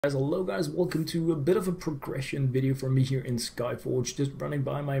Hello guys, welcome to a bit of a progression video for me here in Skyforge, just running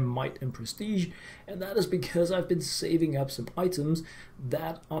by my might and prestige, and that is because I've been saving up some items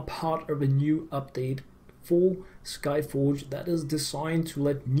that are part of a new update for Skyforge that is designed to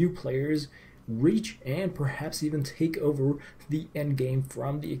let new players reach and perhaps even take over the endgame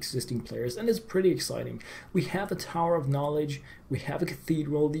from the existing players, and it's pretty exciting. We have a Tower of Knowledge, we have a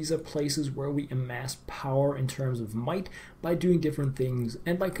Cathedral. These are places where we amass power in terms of might by doing different things,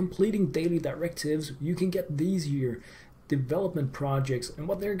 and by completing daily directives you can get these here development projects, and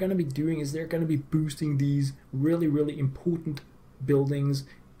what they're going to be doing is they're going to be boosting these really important buildings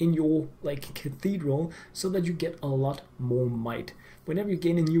in your cathedral so that you get a lot more might. Whenever you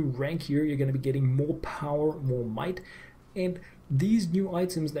gain a new rank here, you're going to be getting more power, more might, and these new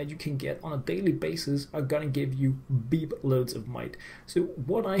items that you can get on a daily basis are going to give you beep loads of might. So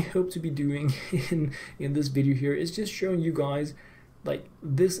what I hope to be doing in this video here is just showing you guys, like,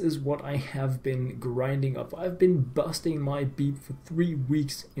 this is what I have been grinding up. I've been busting my beep for 3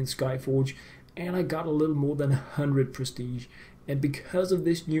 weeks in Skyforge, and I got a little more than 100 prestige. And because of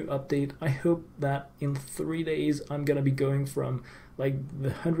this new update, I hope that in 3 days I'm gonna be going from like the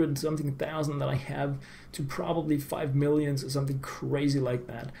 100 and something thousand that I have to probably 5 millions or something crazy like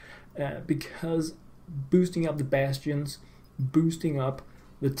that. Because boosting up the Bastions, boosting up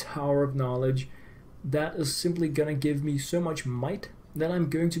the Tower of Knowledge, that is simply gonna give me so much might that I'm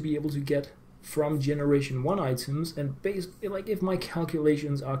going to be able to get from Generation 1 items, and if my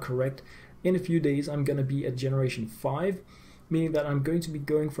calculations are correct, in a few days I'm gonna be at Generation 5, meaning that I'm going to be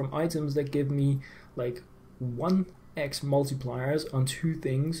going from items that give me like 1x multipliers on 2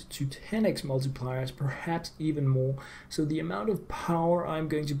 things to 10x multipliers, perhaps even more. So the amount of power I'm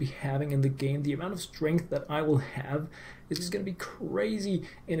going to be having in the game, the amount of strength that I will have, is just going to be crazy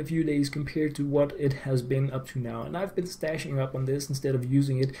in a few days compared to what it has been up to now. And I've been stashing up on this instead of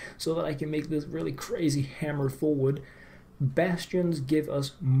using it so that I can make this really crazy hammer forward. Bastions give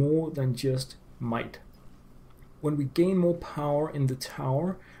us more than just might. When we gain more power in the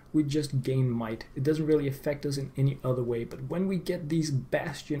tower, we just gain might. It doesn't really affect us in any other way. But when we get these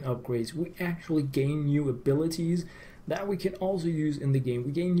Bastion upgrades, we actually gain new abilities that we can also use in the game.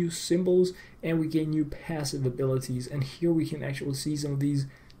 We gain new symbols and we gain new passive abilities. And here we can actually see some of these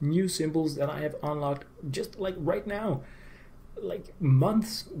new symbols that I have unlocked just like right now. Like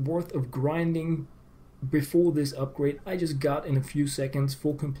months worth of grinding before this upgrade I just got in a few seconds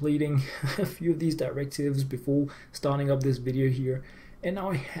for completing a few of these directives before starting up this video here. And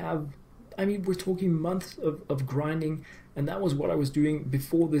now we're talking months of grinding, and that was what I was doing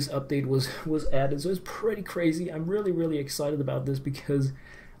before this update was added. So it's pretty crazy. I'm really excited about this because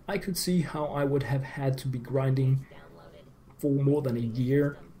I could see how I would have had to be grinding for more than a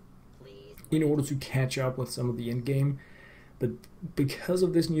year in order to catch up with some of the endgame. But because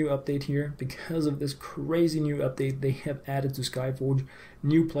of this new update here, because of this crazy new update they have added to Skyforge,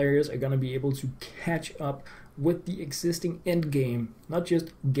 new players are going to be able to catch up with the existing endgame. Not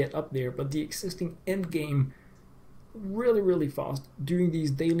just get up there, but the existing endgame really fast, doing these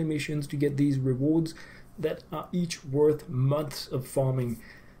daily missions to get these rewards that are each worth months of farming.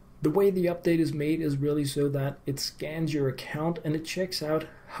 The way the update is made is really so that it scans your account and it checks out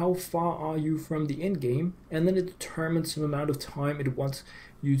how far are you from the end game, and then it determines some amount of time it wants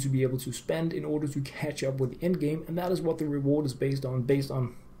you to be able to spend in order to catch up with the end game, and that is what the reward is based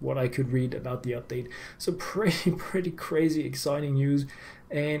on what I could read about the update. So pretty crazy exciting news.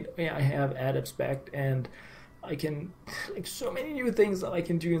 And yeah, I have adepts back, and I can, like, so many new things that I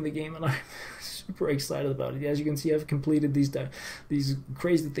can do in the game, and I'm super excited about it. As you can see, I've completed these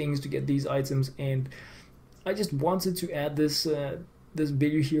crazy things to get these items, and I just wanted to add this this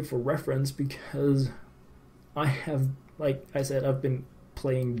video here for reference because I have, like I said, I've been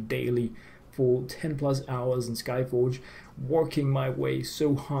playing daily for 10+ hours in Skyforge, working my way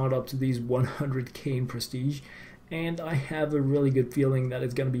so hard up to these 100k in prestige. And I have a really good feeling that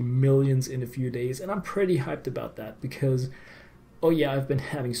it's going to be millions in a few days, and I'm pretty hyped about that because, oh yeah, I've been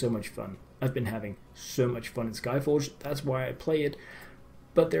having so much fun. I've been having so much fun in Skyforge, that's why I play it.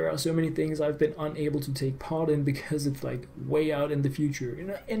 But there are so many things I've been unable to take part in because it's like way out in the future, you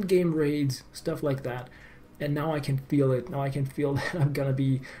know, endgame raids, stuff like that. And now I can feel it. Now I can feel that I'm going to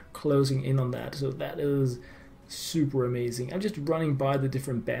be closing in on that. So that is super amazing. I'm just running by the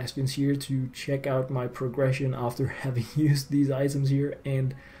different bastions here to check out my progression after having used these items here,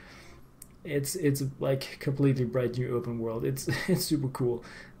 and it's like completely brand new open world. It's super cool.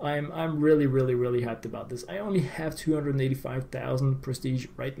 I'm really hyped about this. I only have 285,000 prestige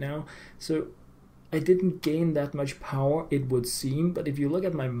right now, so I didn't gain that much power, it would seem. But if you look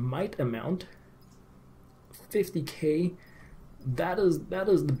at my might amount, 50k, that is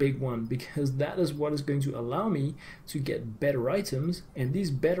the big one, because that is what is going to allow me to get better items, and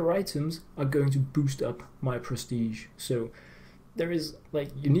these better items are going to boost up my prestige. So there is, like,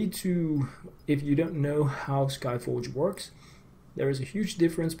 you need to, if you don't know how Skyforge works, there is a huge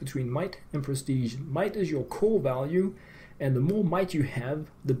difference between might and prestige. Might is your core value, and the more might you have,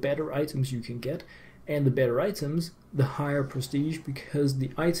 the better items you can get, and the better items, the higher prestige, because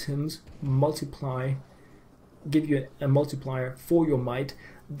the items multiply, give you a multiplier for your might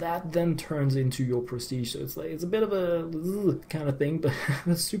that then turns into your prestige. So it's like, it's a bit of a kind of thing, but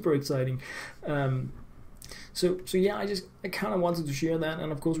that's super exciting. So yeah, I kind of wanted to share that,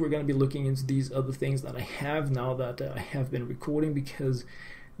 and of course we're going to be looking into these other things that I have now that I have been recording, because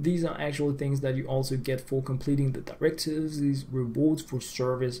these are actually things that you also get for completing the directives, these rewards for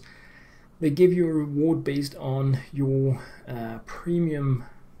service. They give you a reward based on your premium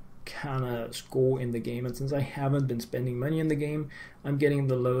kind of score in the game, and since I haven't been spending money in the game, I'm getting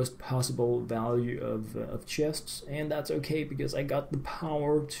the lowest possible value of chests, and that's okay because I got the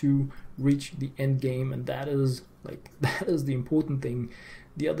power to reach the end game, and that is the important thing.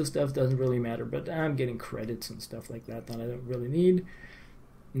 The other stuff doesn't really matter, but I'm getting credits and stuff like that I don't really need.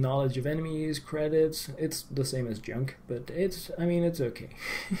 Knowledge of enemies, credits, it's the same as junk, but I mean it's okay.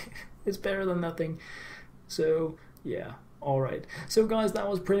 It's better than nothing. So yeah. Alright, so guys, that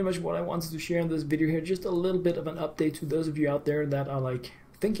was pretty much what I wanted to share in this video here. Just a little bit of an update to those of you out there that are like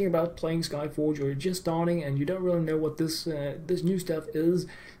thinking about playing Skyforge, or you're just starting and you don't really know what this new stuff is.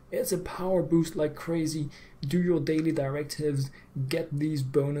 It's a power boost like crazy. Do your daily directives, get these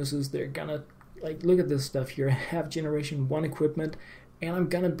bonuses. They're gonna, like, look at this stuff here. I have generation 1 equipment, and I'm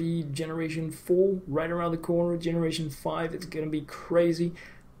gonna be generation 4 right around the corner. Generation 5, it's gonna be crazy.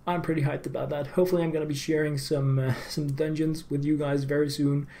 I'm pretty hyped about that. Hopefully I'm going to be sharing some dungeons with you guys very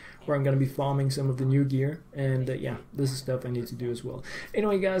soon, where I'm going to be farming some of the new gear, and yeah, this is stuff I need to do as well.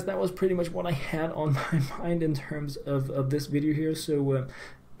 Anyway guys, that was pretty much what I had on my mind in terms of this video here. So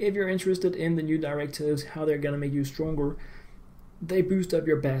if you're interested in the new directives, how they're going to make you stronger, they boost up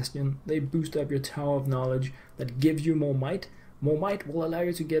your Bastion, they boost up your Tower of Knowledge, that gives you more might. More might will allow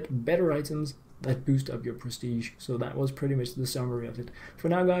you to get better items that boost up your prestige. So that was pretty much the summary of it. For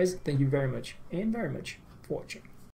now guys, thank you very much for watching.